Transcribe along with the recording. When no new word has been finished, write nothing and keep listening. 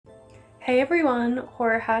Hey everyone,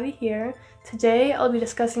 Horror Hattie here. Today I'll be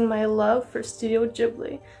discussing my love for Studio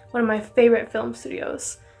Ghibli, one of my favorite film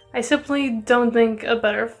studios. I simply don't think a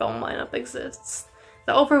better film lineup exists.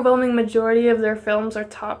 The overwhelming majority of their films are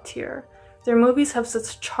top tier. Their movies have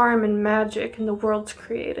such charm and magic in the worlds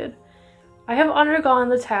created. I have undergone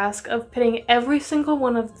the task of pitting every single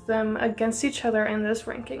one of them against each other in this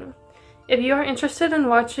ranking. If you are interested in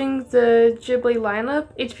watching the Ghibli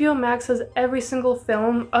lineup, HBO Max has every single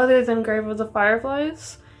film other than Grave of the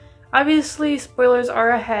Fireflies. Obviously, spoilers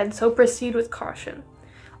are ahead, so proceed with caution.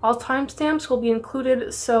 All timestamps will be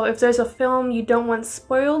included, so if there's a film you don't want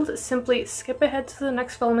spoiled, simply skip ahead to the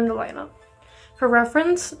next film in the lineup. For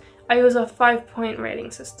reference, I use a 5-point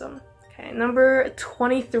rating system. Okay, number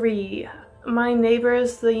 23, My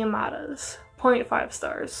Neighbors the Yamadas, 0.5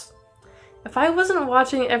 stars. If I wasn't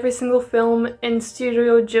watching every single film in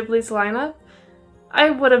Studio Ghibli's lineup, I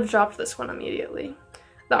would have dropped this one immediately.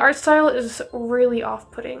 The art style is really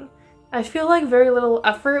off-putting. I feel like very little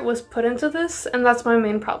effort was put into this, and that's my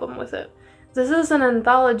main problem with it. This is an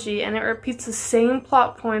anthology and it repeats the same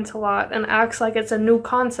plot points a lot and acts like it's a new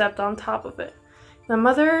concept on top of it. The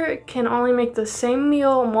mother can only make the same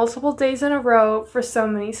meal multiple days in a row for so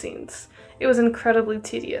many scenes. It was incredibly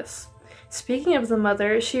tedious. Speaking of the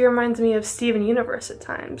mother, she reminds me of Steven Universe at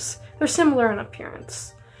times. They're similar in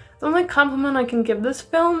appearance. The only compliment I can give this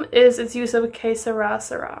film is its use of que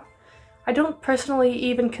sera. I don't personally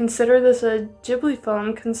even consider this a Ghibli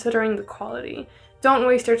film considering the quality. Don't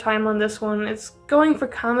waste your time on this one. It's going for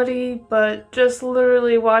comedy, but just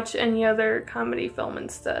literally watch any other comedy film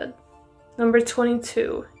instead. Number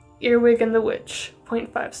 22, Earwig and the Witch,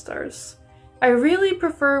 0.5 stars. I really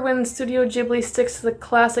prefer when Studio Ghibli sticks to the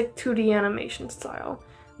classic 2D animation style.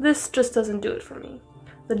 This just doesn't do it for me.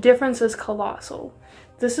 The difference is colossal.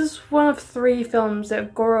 This is one of 3 films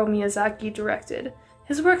that Goro Miyazaki directed.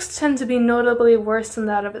 His works tend to be notably worse than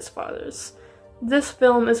that of his father's. This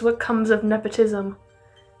film is what comes of nepotism.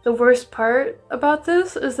 The worst part about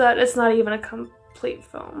this is that it's not even a complete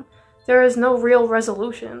film. There is no real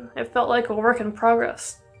resolution. It felt like a work in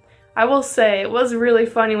progress. I will say, it was really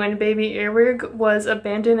funny when baby Earwig was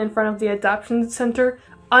abandoned in front of the adoption center,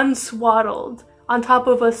 unswaddled, on top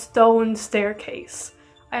of a stone staircase.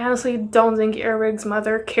 I honestly don't think Earwig's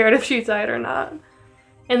mother cared if she died or not.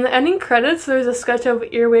 In the ending credits, there's a sketch of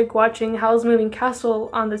Earwig watching Howl's Moving Castle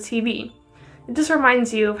on the TV. It just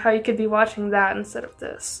reminds you of how you could be watching that instead of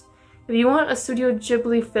this. If you want a Studio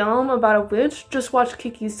Ghibli film about a witch, just watch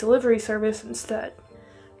Kiki's Delivery Service instead.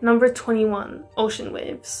 Number 21, Ocean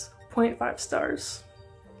Waves. 0.5 stars.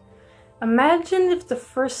 Imagine if the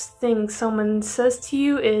first thing someone says to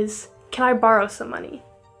you is, "Can I borrow some money?"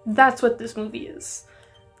 That's what this movie is.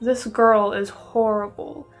 This girl is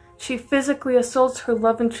horrible. She physically assaults her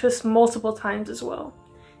love interest multiple times as well.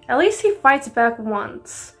 At least he fights back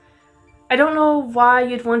once. I don't know why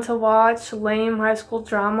you'd want to watch lame high school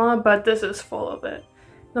drama, but this is full of it.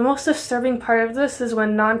 The most disturbing part of this is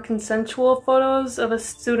when non-consensual photos of a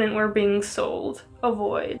student were being sold.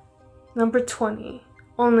 Avoid. Number 20,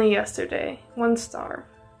 Only Yesterday, 1 star.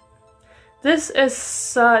 This is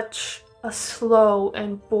such a slow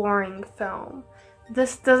and boring film.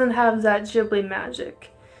 This doesn't have that Ghibli magic.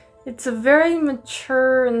 It's a very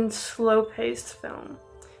mature and slow-paced film.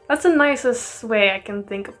 That's the nicest way I can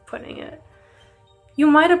think of putting it. You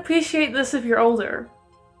might appreciate this if you're older.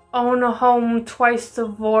 Own a home, twice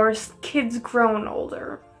divorced, kids grown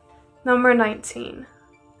older. Number 19,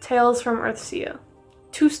 Tales from Earthsea.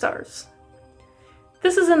 2 stars.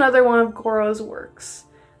 This is another one of Goro's works.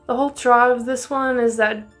 The whole draw of this one is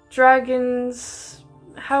that dragons,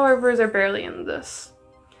 however, they're barely in this.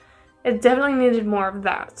 It definitely needed more of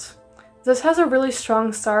that. This has a really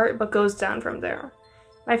strong start, but goes down from there.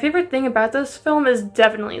 My favorite thing about this film is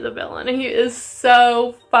definitely the villain. He is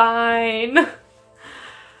so fine.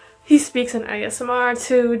 He speaks in ASMR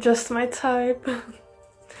too, just my type.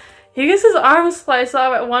 He gets his arm sliced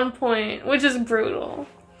off at one point, which is brutal.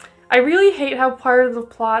 I really hate how part of the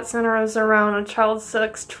plot centers around a child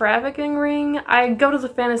sex trafficking ring. I go to the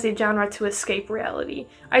fantasy genre to escape reality.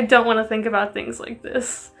 I don't want to think about things like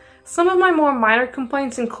this. Some of my more minor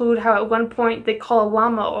complaints include how at one point they call a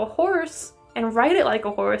llama a horse and write it like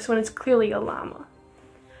a horse when it's clearly a llama.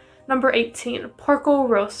 Number 18, Porco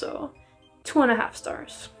Rosso, 2.5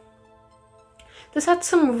 stars. This had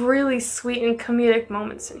some really sweet and comedic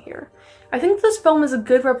moments in here. I think this film is a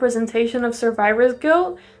good representation of survivor's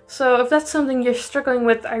guilt, so if that's something you're struggling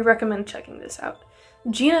with, I recommend checking this out.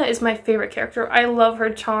 Gina is my favorite character. I love her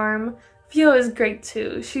charm. Fio is great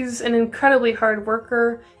too. She's an incredibly hard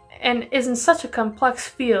worker and is in such a complex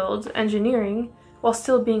field, engineering, while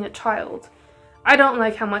still being a child. I don't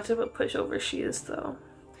like how much of a pushover she is, though.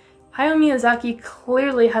 Hayao Miyazaki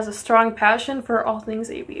clearly has a strong passion for all things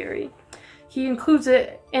aviary. He includes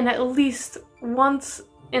it in at least once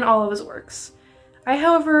in all of his works. I,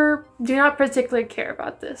 however, do not particularly care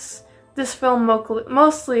about this. This film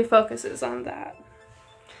mostly focuses on that.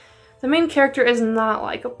 The main character is not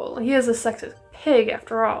likable. He is a sexist pig,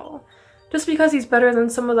 after all. Just because he's better than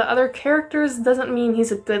some of the other characters doesn't mean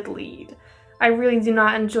he's a good lead. I really do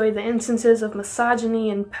not enjoy the instances of misogyny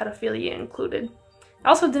and pedophilia included. I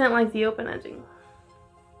also didn't like the open ending.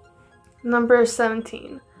 Number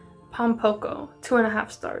 17. Pom Poko,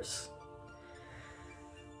 2.5 stars.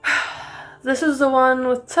 This is the one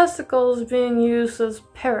with testicles being used as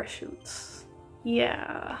parachutes.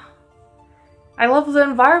 Yeah. I love the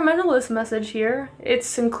environmentalist message here.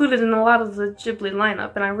 It's included in a lot of the Ghibli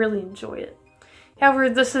lineup, and I really enjoy it. However,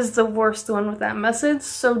 this is the worst one with that message,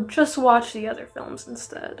 so just watch the other films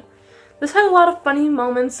instead. This had a lot of funny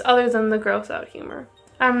moments other than the gross-out humor.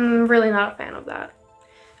 I'm really not a fan of that.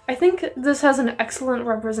 I think this has an excellent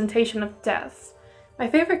representation of death. My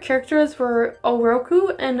favorite characters were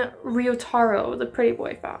Oroku and Ryotaro, the pretty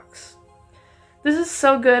boy fox. This is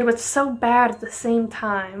so good but so bad at the same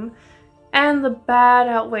time, and the bad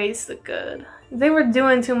outweighs the good. They were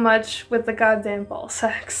doing too much with the goddamn ball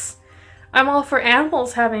sex. I'm all for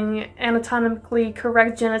animals having anatomically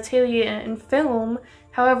correct genitalia in film,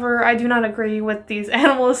 however, I do not agree with these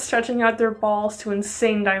animals stretching out their balls to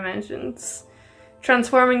insane dimensions,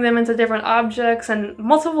 transforming them into different objects, and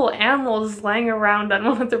multiple animals laying around on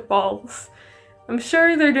one of their balls. I'm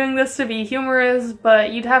sure they're doing this to be humorous,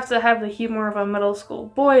 but you'd have to have the humor of a middle school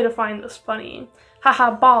boy to find this funny.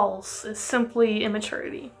 Haha, balls is simply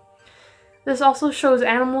immaturity. This also shows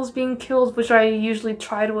animals being killed, which I usually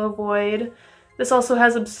try to avoid. This also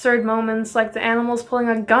has absurd moments like the animals pulling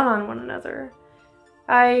a gun on one another.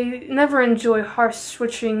 I never enjoy harsh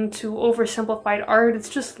switching to oversimplified art. It's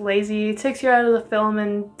just lazy, it takes you out of the film,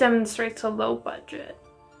 and demonstrates a low budget.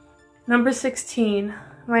 Number 16,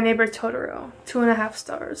 My Neighbor Totoro, 2.5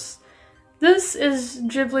 stars. This is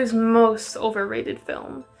Ghibli's most overrated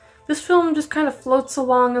film. This film just kind of floats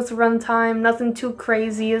along its runtime, nothing too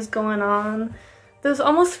crazy is going on. This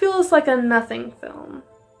almost feels like a nothing film.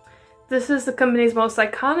 This is the company's most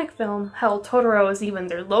iconic film, hell, Totoro is even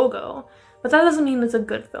their logo, but that doesn't mean it's a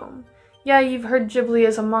good film. Yeah, you've heard Ghibli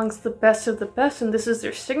is amongst the best of the best and this is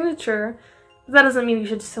their signature, but that doesn't mean you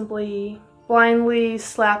should simply blindly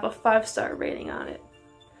slap a 5-star rating on it.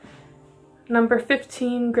 Number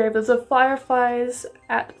 15, Grave of the Fireflies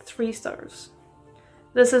at 3 stars.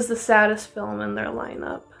 This is the saddest film in their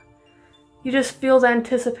lineup. You just feel the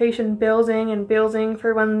anticipation building and building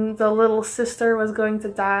for when the little sister was going to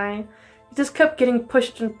die. It just kept getting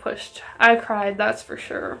pushed and pushed. I cried, that's for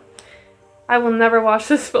sure. I will never watch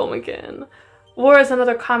this film again. War is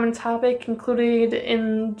another common topic included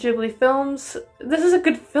in Ghibli films. This is a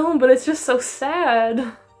good film, but it's just so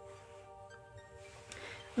sad.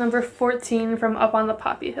 Number 14, From Up on the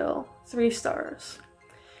Poppy Hill, 3 stars.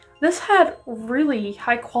 This had really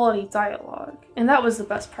high quality dialogue, and that was the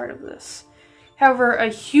best part of this. However, a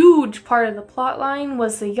huge part of the plotline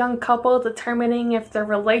was the young couple determining if their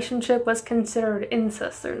relationship was considered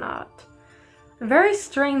incest or not. Very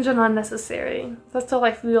strange and unnecessary. That's all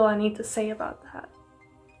I feel I need to say about that.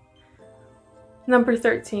 Number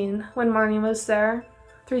 13, When Marnie Was There,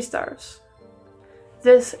 3 stars.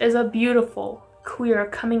 This is a beautiful, queer,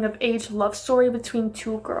 coming-of-age love story between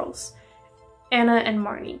 2 girls, Anna and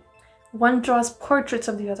Marnie. One draws portraits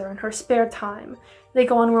of the other in her spare time. They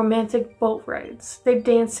go on romantic boat rides. They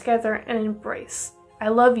dance together and embrace. I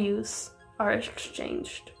love yous are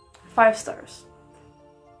exchanged. 5 stars.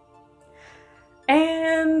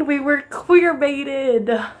 And we were queer baited!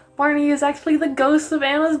 Marnie is actually the ghost of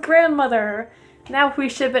Anna's grandmother! Now if we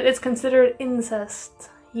ship it, it's considered incest.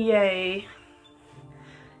 Yay.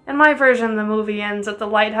 In my version, the movie ends at the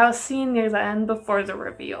lighthouse scene near the end before the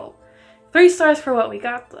reveal. 3 stars for what we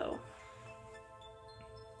got, though.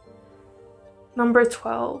 Number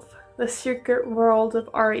 12, The Secret World of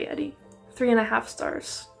Arrietty, 3.5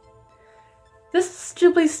 stars. This is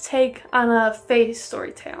Ghibli's take on a Fae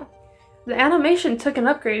storytale. The animation took an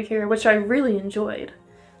upgrade here, which I really enjoyed.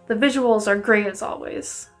 The visuals are great as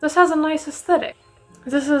always. This has a nice aesthetic.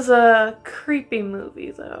 This is a creepy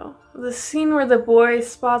movie, though. The scene where the boy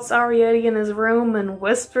spots Arrietty in his room and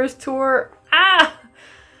whispers to her, ah!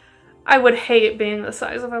 I would hate being the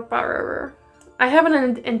size of a pot river. I have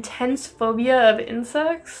an intense phobia of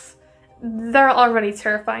insects. They're already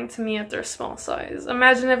terrifying to me at their small size.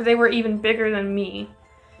 Imagine if they were even bigger than me.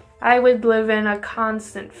 I would live in a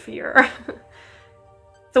constant fear.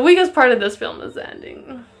 The weakest part of this film is the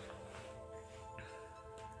ending.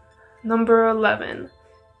 Number 11,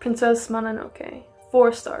 Princess Mononoke,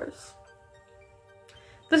 4 stars.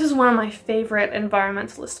 This is one of my favorite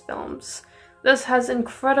environmentalist films. This has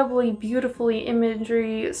incredibly beautifully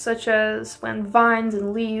imagery, such as when vines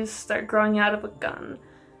and leaves start growing out of a gun.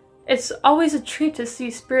 It's always a treat to see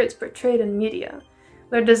spirits portrayed in media.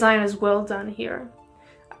 Their design is well done here.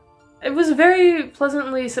 I was very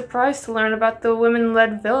pleasantly surprised to learn about the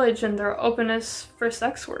women-led village and their openness for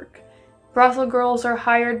sex work. Brothel girls are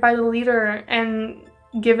hired by the leader and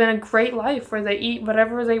given a great life where they eat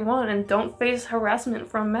whatever they want and don't face harassment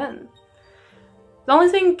from men. The only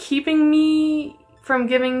thing keeping me from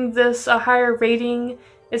giving this a higher rating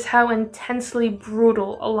is how intensely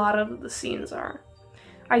brutal a lot of the scenes are.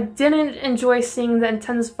 I didn't enjoy seeing the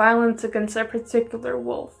intense violence against a particular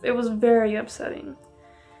wolf. It was very upsetting.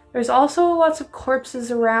 There's also lots of corpses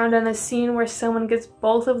around and a scene where someone gets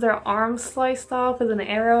both of their arms sliced off with an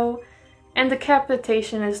arrow, and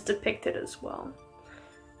decapitation is depicted as well.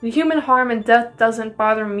 The human harm and death doesn't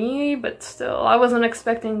bother me, but still, I wasn't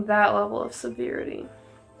expecting that level of severity.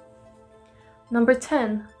 Number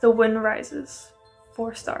 10, The Wind Rises,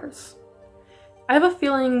 4 stars. I have a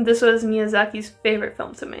feeling this was Miyazaki's favorite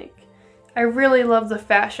film to make. I really love the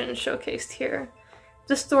fashion showcased here.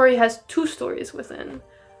 This story has 2 stories within.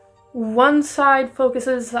 One side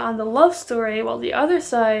focuses on the love story, while the other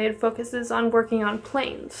side focuses on working on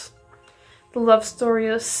planes. The love story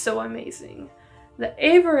is so amazing. The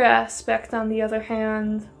Avery aspect, on the other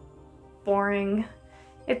hand, boring.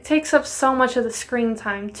 It takes up so much of the screen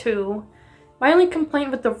time, too. My only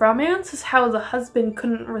complaint with the romance is how the husband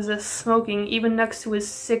couldn't resist smoking even next to his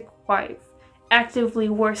sick wife, actively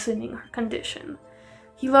worsening her condition.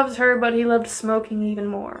 He loved her, but he loved smoking even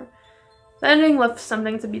more. The ending left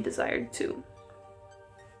something to be desired, too.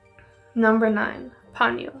 Number 9,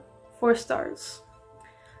 Ponyo, 4 stars.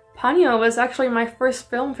 Ponyo was actually my first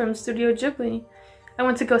film from Studio Ghibli. I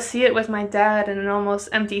went to go see it with my dad in an almost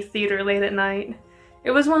empty theater late at night.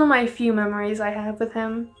 It was one of my few memories I have with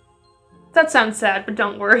him. That sounds sad, but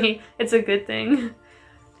don't worry, it's a good thing.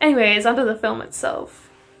 Anyways, onto the film itself.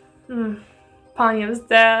 Ponyo's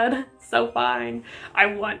dad, so fine. I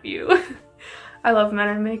want you. I love men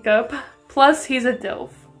in makeup. Plus, he's a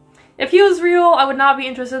dilf. If he was real, I would not be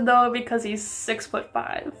interested though because he's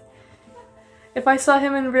 6'5". If I saw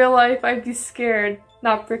him in real life, I'd be scared,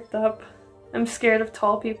 not bricked up. I'm scared of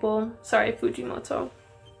tall people. Sorry, Fujimoto.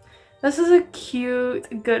 This is a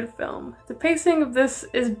cute, good film. The pacing of this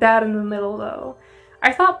is bad in the middle though.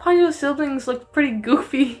 I thought Ponyo's siblings looked pretty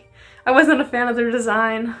goofy. I wasn't a fan of their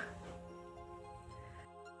design.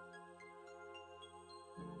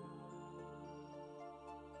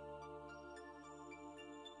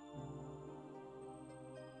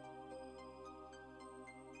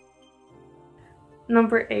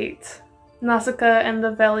 Number 8, Nausicaä and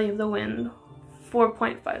the Valley of the Wind,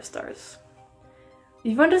 4.5 stars.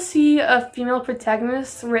 If you want to see a female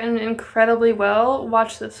protagonist written incredibly well,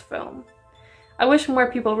 watch this film. I wish more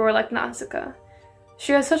people were like Nausicaä.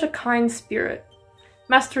 She has such a kind spirit.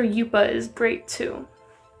 Master Yupa is great too.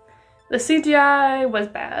 The CGI was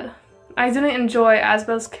bad. I didn't enjoy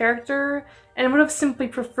Asba's character, and would have simply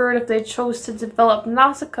preferred if they chose to develop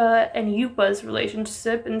Nausicaä and Yupa's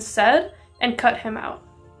relationship instead, and cut him out.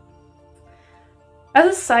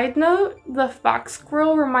 As a side note, the fox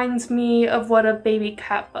squirrel reminds me of what a baby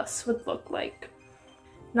cat bus would look like.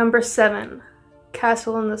 Number 7,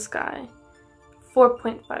 Castle in the Sky,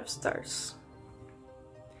 4.5 stars.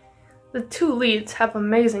 The 2 leads have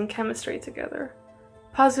amazing chemistry together.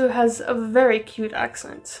 Pazu has a very cute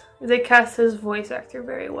accent. They cast his voice actor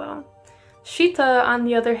very well. Shita, on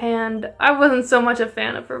the other hand, I wasn't so much a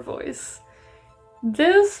fan of her voice.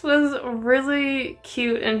 This was really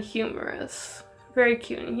cute and humorous. Very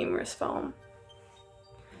cute and humorous film.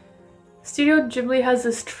 Studio Ghibli has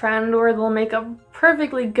this trend where they'll make up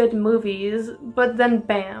perfectly good movies, but then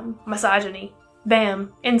bam, misogyny.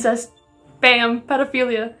 Bam, incest. Bam,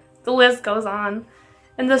 pedophilia. The list goes on.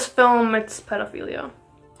 In this film, it's pedophilia.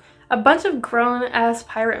 A bunch of grown-ass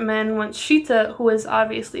pirate men want Shita, who is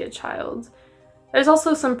obviously a child. There's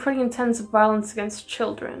also some pretty intense violence against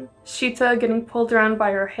children. Shita getting pulled around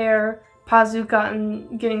by her hair, Pazu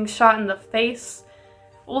getting shot in the face.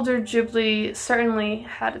 Older Ghibli certainly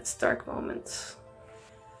had its dark moments.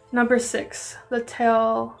 Number 6, The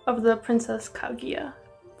Tale of the Princess Kaguya,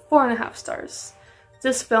 4.5 stars.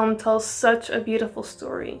 This film tells such a beautiful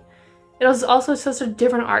story. It is also such a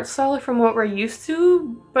different art style from what we're used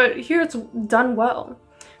to, but here it's done well.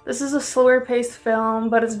 This is a slower paced film,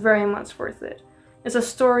 but it's very much worth it. It's a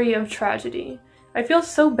story of tragedy. I feel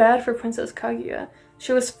so bad for Princess Kaguya.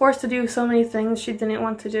 She was forced to do so many things she didn't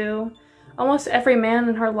want to do. Almost every man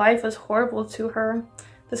in her life is horrible to her.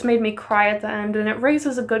 This made me cry at the end, and it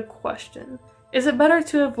raises a good question. Is it better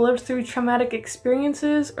to have lived through traumatic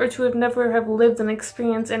experiences, or to have never have lived and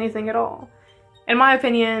experienced anything at all? In my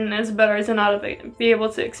opinion, it's better to not be able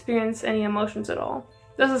to experience any emotions at all.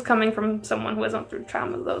 This is coming from someone who has went through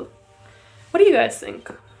trauma, though. What do you guys think?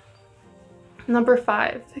 Number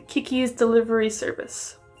 5, Kiki's Delivery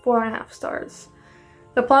Service, 4.5 stars.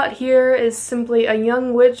 The plot here is simply a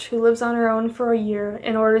young witch who lives on her own for a year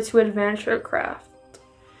in order to advance her craft.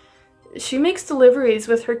 She makes deliveries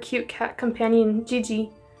with her cute cat companion,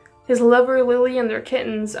 Gigi. His lover, Lily, and their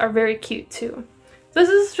kittens are very cute too. This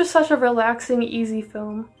is just such a relaxing, easy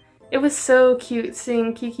film. It was so cute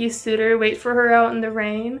seeing Kiki's suitor wait for her out in the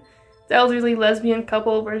rain. The elderly lesbian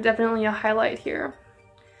couple were definitely a highlight here.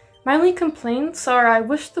 My only complaints are I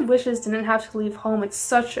wish the witches didn't have to leave home at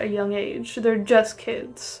such a young age. They're just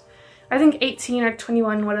kids. I think 18 or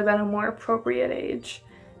 21 would have been a more appropriate age.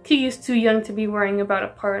 Kiki's too young to be worrying about a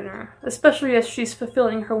partner, especially as she's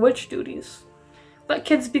fulfilling her witch duties. Let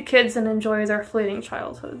kids be kids and enjoy their fleeting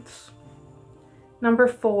childhoods. Number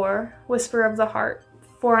 4, Whisper of the Heart,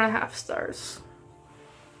 4.5 stars.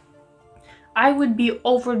 I would be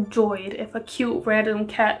overjoyed if a cute random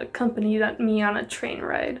cat accompanied me on a train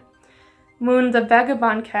ride. Moon the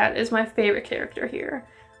Vagabond Cat is my favorite character here.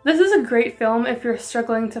 This is a great film if you're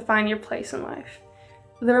struggling to find your place in life.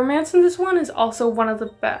 The romance in this one is also one of the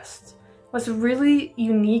best. What's really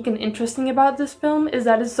unique and interesting about this film is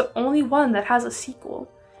that it's the only one that has a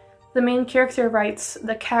sequel. The main character writes,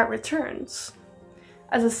 "The cat returns."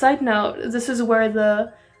 As a side note, this is where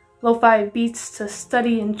the lo-fi beats to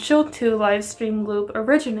study and chill to livestream loop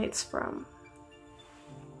originates from.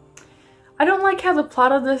 I don't like how the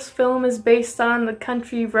plot of this film is based on the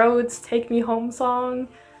Country Roads Take Me Home song.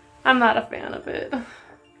 I'm not a fan of it.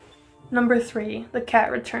 Number 3, The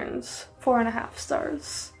Cat Returns, 4.5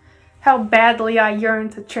 stars. How badly I yearn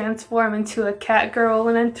to transform into a cat girl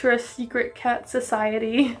and enter a secret cat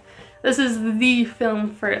society. This is the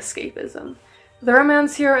film for escapism. The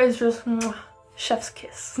romance here is just chef's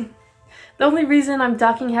kiss. The only reason I'm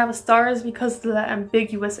docking half a star is because of the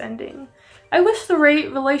ambiguous ending. I wish the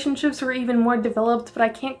relationships were even more developed, but I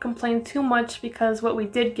can't complain too much because what we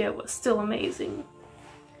did get was still amazing.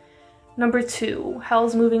 Number 2,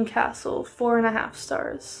 Howl's Moving Castle, 4.5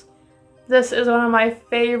 stars. This is one of my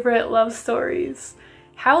favorite love stories.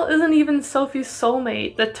 Howl isn't even Sophie's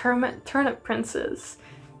soulmate, the turnip princess,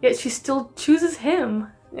 yet she still chooses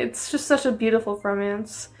him. It's just such a beautiful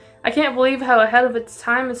romance. I can't believe how ahead of its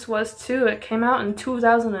time this was too. It came out in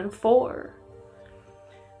 2004.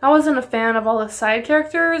 I wasn't a fan of all the side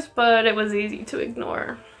characters, but it was easy to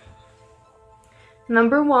ignore.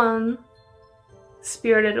 Number 1,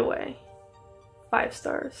 Spirited Away, 5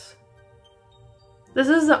 stars. This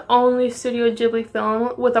is the only Studio Ghibli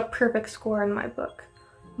film with a perfect score in my book.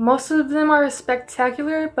 Most of them are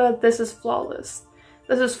spectacular, but this is flawless.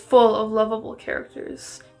 This is full of lovable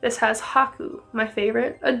characters. This has Haku, my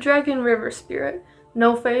favorite, a dragon river spirit,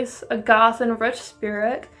 No-Face, a goth and rich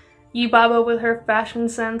spirit, Yubaba with her fashion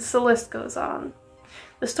sense, the list goes on.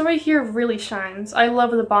 The story here really shines. I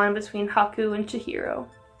love the bond between Haku and Chihiro.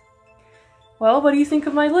 Well, what do you think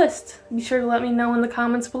of my list? Be sure to let me know in the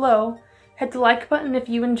comments below. Hit the like button if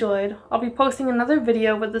you enjoyed. I'll be posting another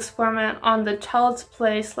video with this format on the Child's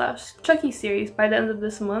Play / Chucky series by the end of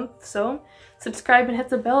this month, so subscribe and hit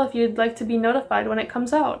the bell if you'd like to be notified when it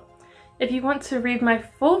comes out. If you want to read my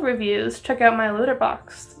full reviews, check out my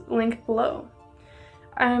Letterboxd, link below.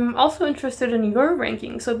 I'm also interested in your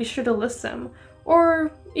rankings, so be sure to list them,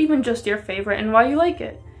 or even just your favorite and why you like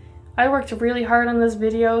it. I worked really hard on this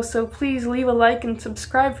video, so please leave a like and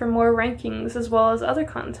subscribe for more rankings as well as other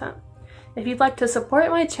content. If you'd like to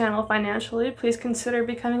support my channel financially, please consider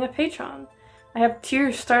becoming a patron. I have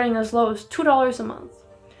tiers starting as low as $2 a month.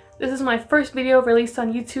 This is my first video released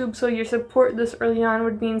on YouTube, so your support this early on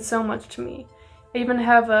would mean so much to me. I even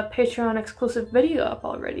have a Patreon exclusive video up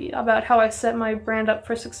already about how I set my brand up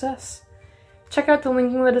for success. Check out the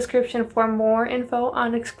link in the description for more info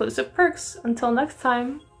on exclusive perks. Until next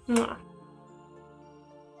time, mwah.